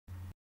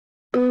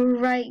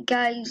Right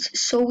guys,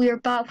 so we are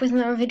back with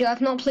another video. I've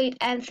not played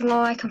anything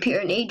on my computer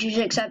in ages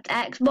except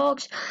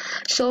Xbox,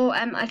 so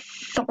I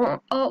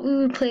thought we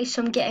would play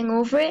some Getting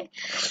Over It,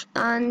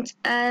 and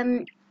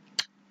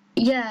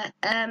yeah,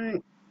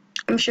 I'm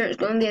sure it's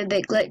going to be a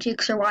bit glitchy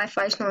because our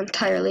Wi-Fi is not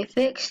entirely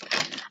fixed.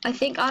 I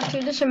think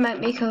after this I might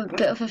make a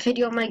bit of a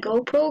video on my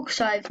GoPro because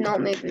I've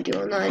not made a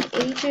video on that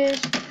in ages,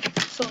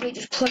 so let me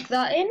just plug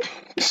that in.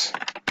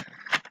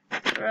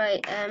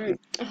 Right, I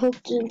hope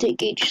it doesn't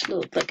take ages to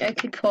load. Like, I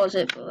could pause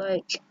it, but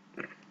like,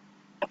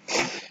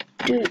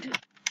 dude,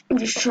 I'm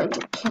just trying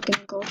to plug in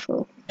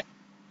GoPro.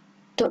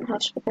 Don't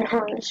have spare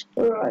hands.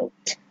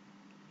 Right.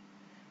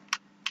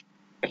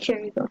 Here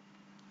you go.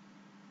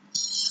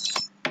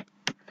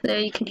 There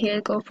you can hear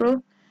the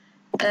GoPro.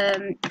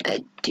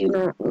 I do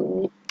not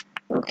really.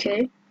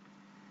 Okay.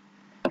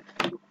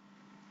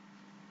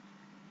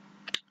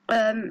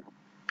 Yeah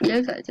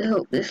guys, I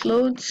hope this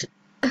loads.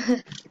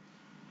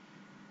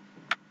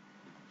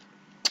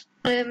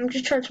 I'm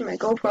just charging my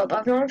GoPro up.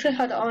 I've not actually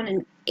had it on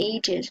in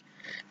ages.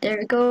 There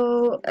we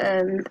go.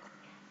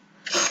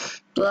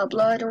 Blah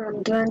blah. I don't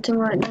want to do anything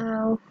right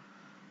now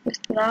with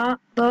that.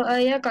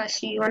 But yeah, guys,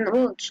 see you when it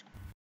loads.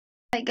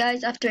 Right,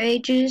 guys, after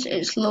ages,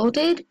 it's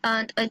loaded,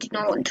 and I did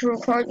not want to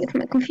record with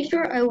my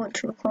computer. I want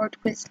to record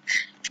with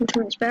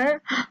something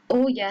better.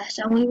 Oh yes,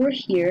 and we were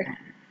here.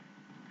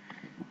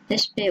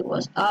 This bit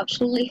was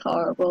absolutely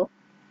horrible.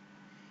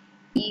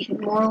 Even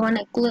more when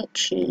it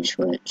glitches,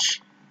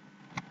 which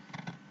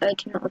I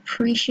do not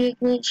appreciate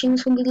glitching,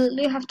 so we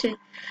literally have to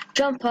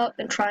jump up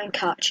and try and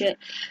catch it,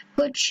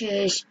 which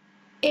is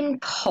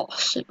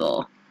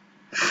impossible.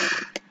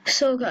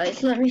 So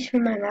guys, let me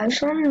turn my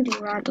mouse on and do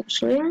random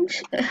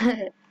swings.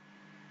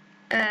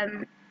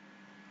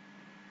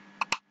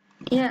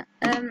 Yeah,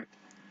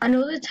 I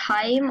know the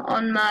time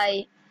on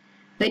my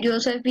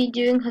videos I've been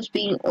doing has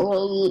been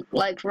all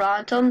like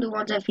random, the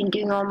ones I've been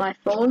doing on my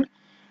phone.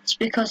 It's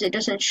because it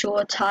doesn't show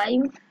a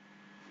time.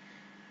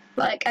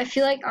 Like, I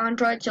feel like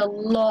Android's a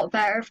lot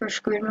better for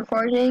screen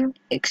recording,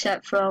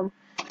 except from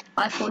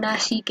iPhone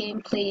SE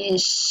gameplay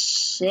is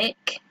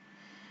sick.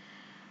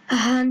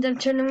 And I'm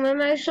turning my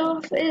mouse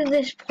off at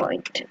this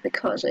point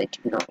because I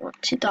do not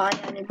want to die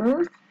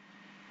anymore.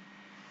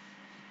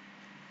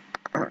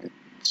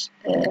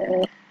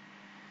 And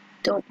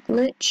don't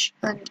glitch,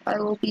 and I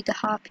will be the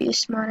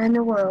happiest man in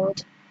the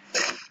world.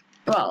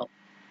 Well,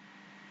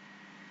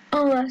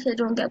 unless I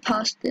don't get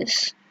past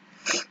this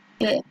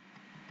bit.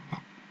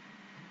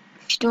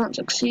 If you don't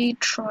succeed,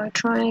 try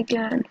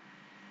again.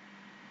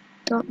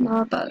 Don't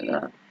know about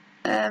that.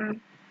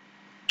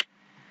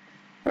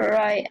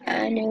 Right,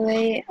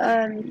 anyway,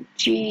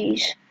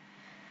 jeez.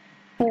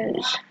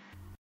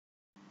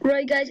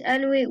 Right guys,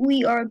 anyway,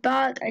 we are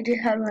back. I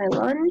just had my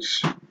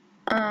lunch,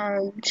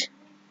 and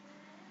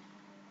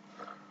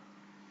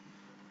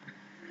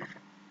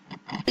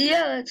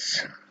yeah,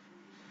 let's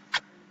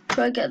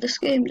try to get this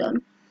game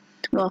done.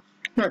 Well,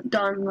 not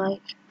done,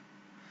 like,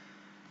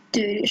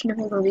 dude, it's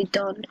never gonna be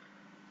done.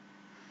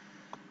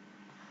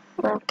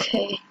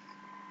 Okay.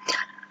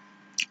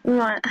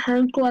 Right,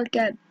 how do I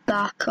get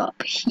back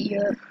up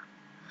here?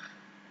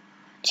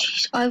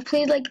 Jeez, I've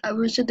played like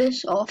hours of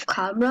this off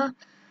camera,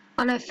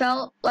 and I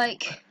felt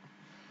like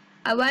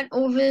I went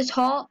over the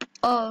top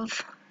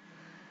of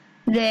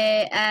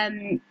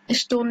the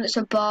stone that's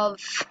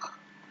above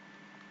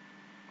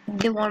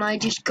the one I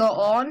just got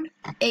on.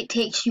 It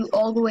takes you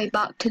all the way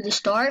back to the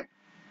start.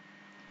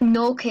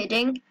 No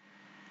kidding.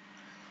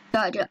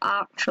 That just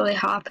actually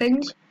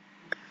happened.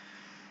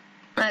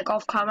 Like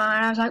off camera,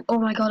 and I was like, oh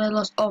my god, I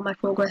lost all my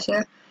progress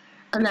here.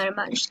 And then I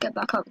managed to get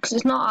back up, because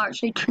it's not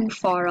actually too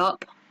far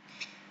up,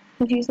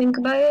 if you think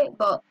about it,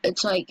 but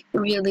it's like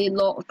really a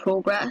lot of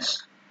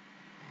progress.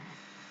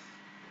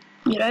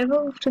 Did I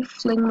able to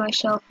fling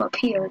myself up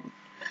here?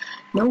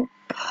 Nope.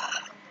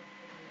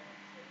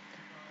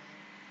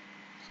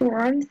 So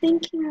I'm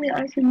thinking that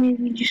I could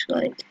maybe just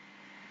like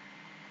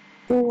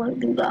go like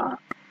that.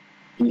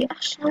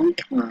 Yes, I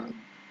can.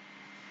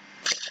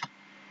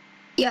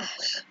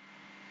 Yes.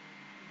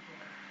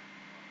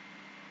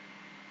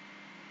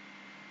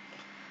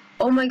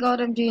 Oh my god,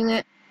 I'm doing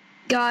it.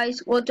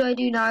 Guys, what do I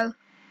do now?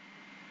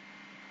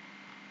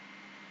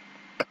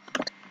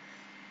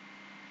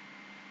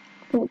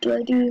 What do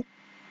I do?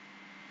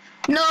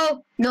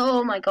 No! No,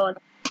 oh my god.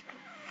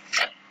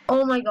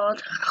 Oh my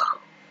god.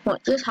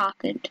 What just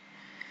happened?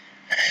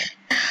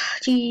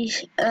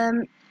 Jeez,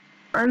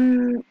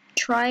 I'm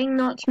trying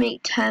not to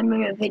make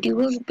 10-minute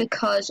videos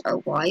because our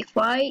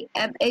Wi-Fi,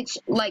 it's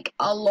like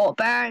a lot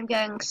better. I'm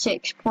getting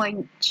 6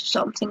 point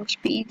something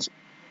speeds.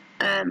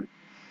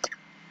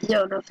 I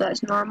don't know if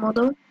that's normal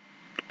though.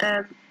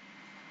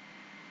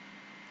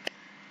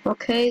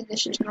 Okay,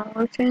 this is not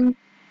working.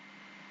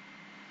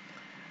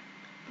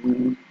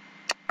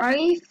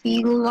 I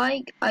feel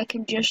like I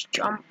can just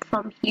jump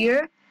from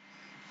here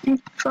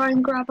and try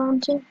and grab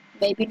onto.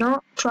 Maybe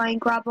not. Try and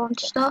grab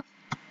onto stuff.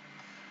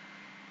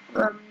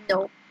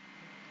 No.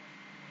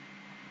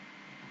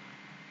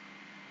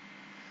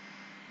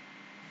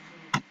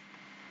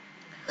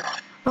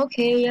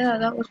 Okay, yeah,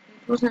 that was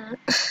good, wasn't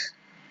it?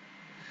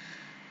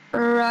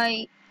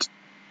 Right.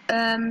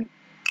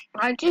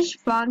 I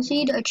just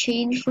fancied a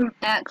change from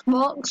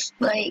Xbox.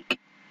 Like,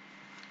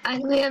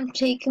 anyway, I'm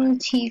taking the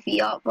TV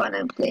up when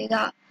I play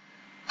that.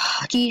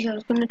 Jeez, I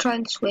was gonna try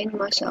and swing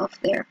myself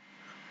there.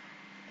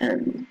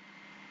 I'm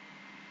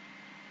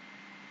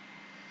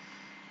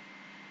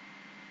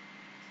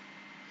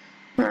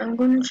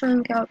gonna try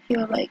and get up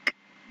here. Like,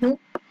 nope,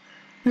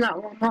 that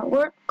will not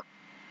work.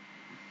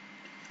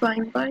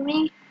 Fine by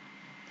me.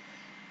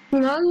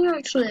 That's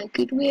actually a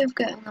good way of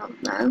getting up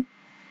now.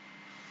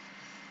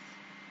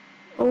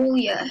 Oh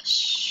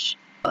yes,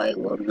 I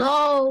will.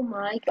 Oh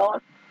my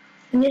god,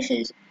 and this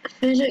is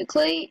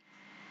physically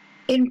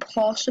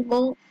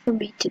impossible for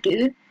me to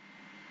do.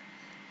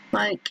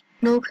 Like,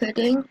 no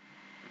kidding.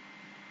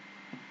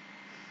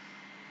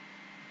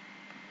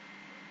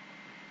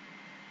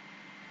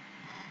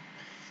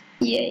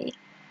 Yay.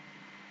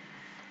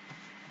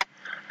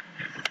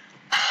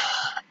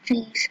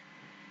 Jeez.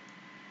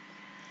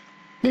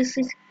 This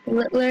is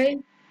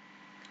literally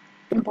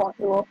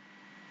impossible.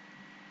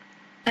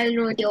 I have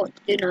no idea what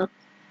to do now.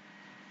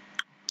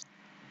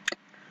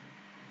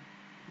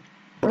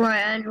 Right,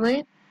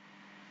 anyway.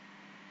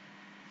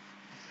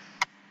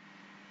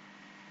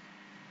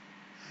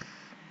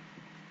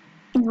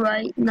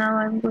 Right, now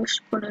I'm just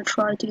gonna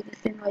try to do the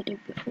thing I did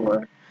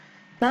before.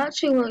 That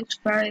actually works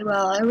very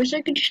well. I wish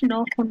I could just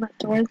knock on that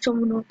door and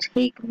someone will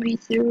take me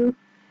through.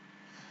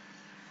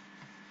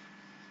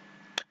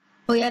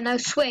 Oh yeah, now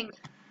swing.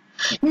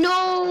 No!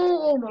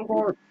 Oh my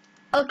god.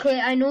 Okay,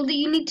 I know that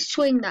you need to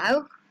swing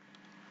now.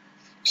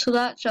 So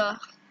that's a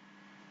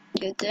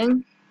good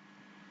thing.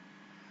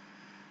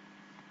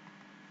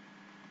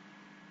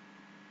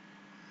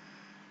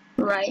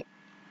 Right.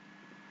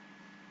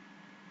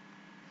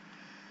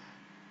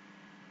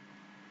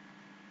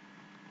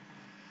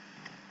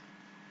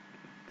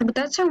 But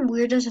that sounds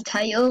weird as a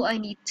title. I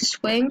need to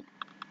swing.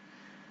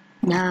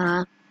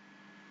 Nah.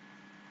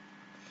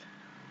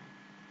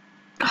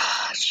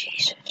 Ah, oh,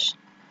 Jesus.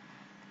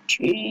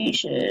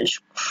 Jesus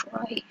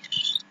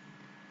Christ.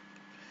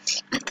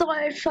 I thought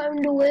I had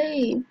found a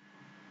way.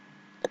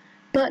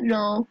 But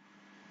no.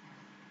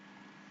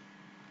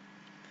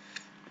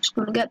 Just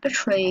gonna get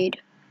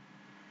betrayed.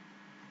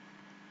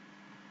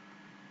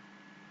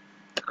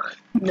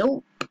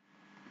 Nope.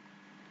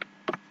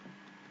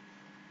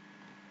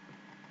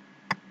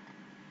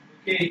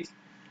 Okay.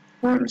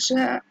 One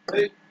sec.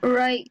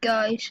 Right,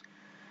 guys.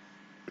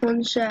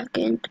 1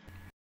 second.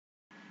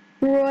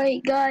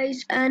 Right,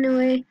 guys.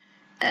 Anyway,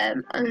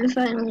 I'm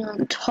finally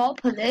on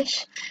top of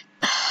this.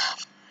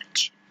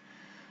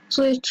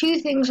 So there's two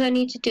things I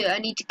need to do. I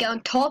need to get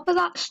on top of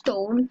that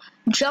stone,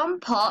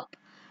 jump up,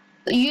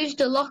 use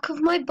the luck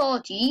of my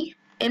body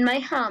in my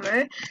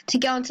hammer to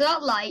get onto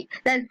that light,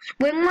 then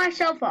swing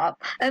myself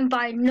up and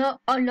by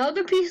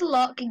another piece of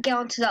luck get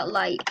onto that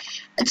light.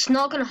 It's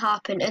not gonna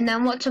happen. And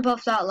then what's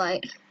above that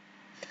light?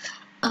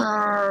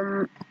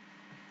 I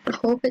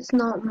hope it's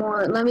not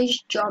more. Let me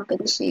just jump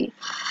and see.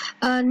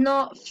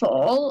 Not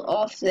fall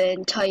off the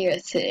entire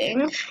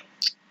thing.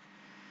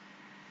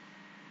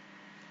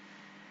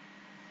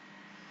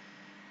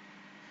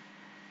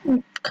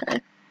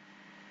 Okay.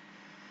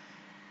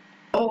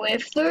 Oh,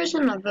 if there's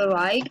another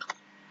light,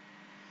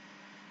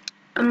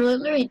 I'm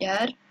literally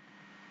dead.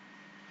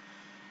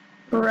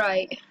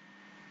 Right.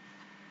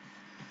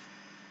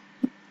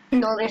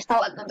 No, there's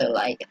not another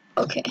light.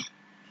 Okay.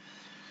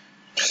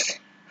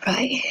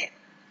 Right.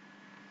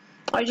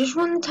 I just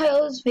want the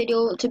title of this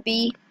video to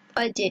be,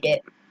 I did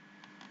it.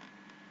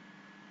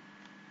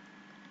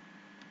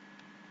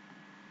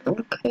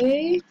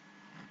 Okay.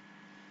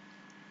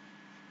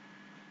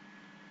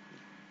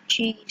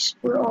 Jeez,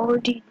 we're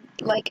already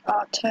like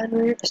at 10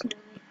 minutes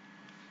nearly.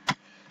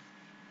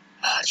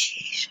 Oh,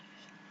 jeez.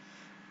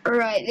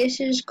 Alright, this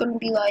is gonna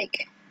be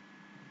like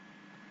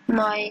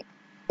my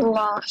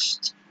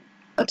last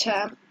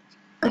attempt,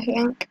 I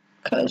think,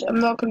 because I'm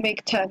not gonna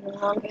make a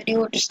 10-minute long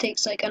video. It just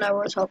takes like an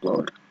hour to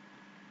upload.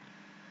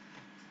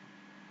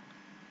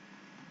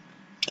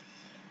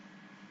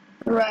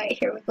 Right,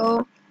 here we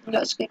go.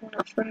 That's good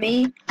enough for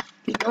me.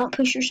 Do not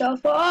push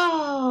yourself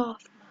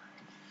off.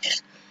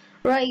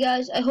 Right,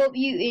 guys, I hope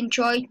you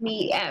enjoyed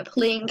me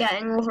playing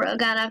Getting Over It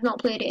again. I've not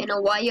played it in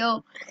a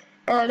while.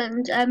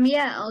 And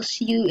yeah, I'll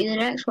see you in the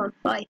next one.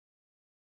 Bye.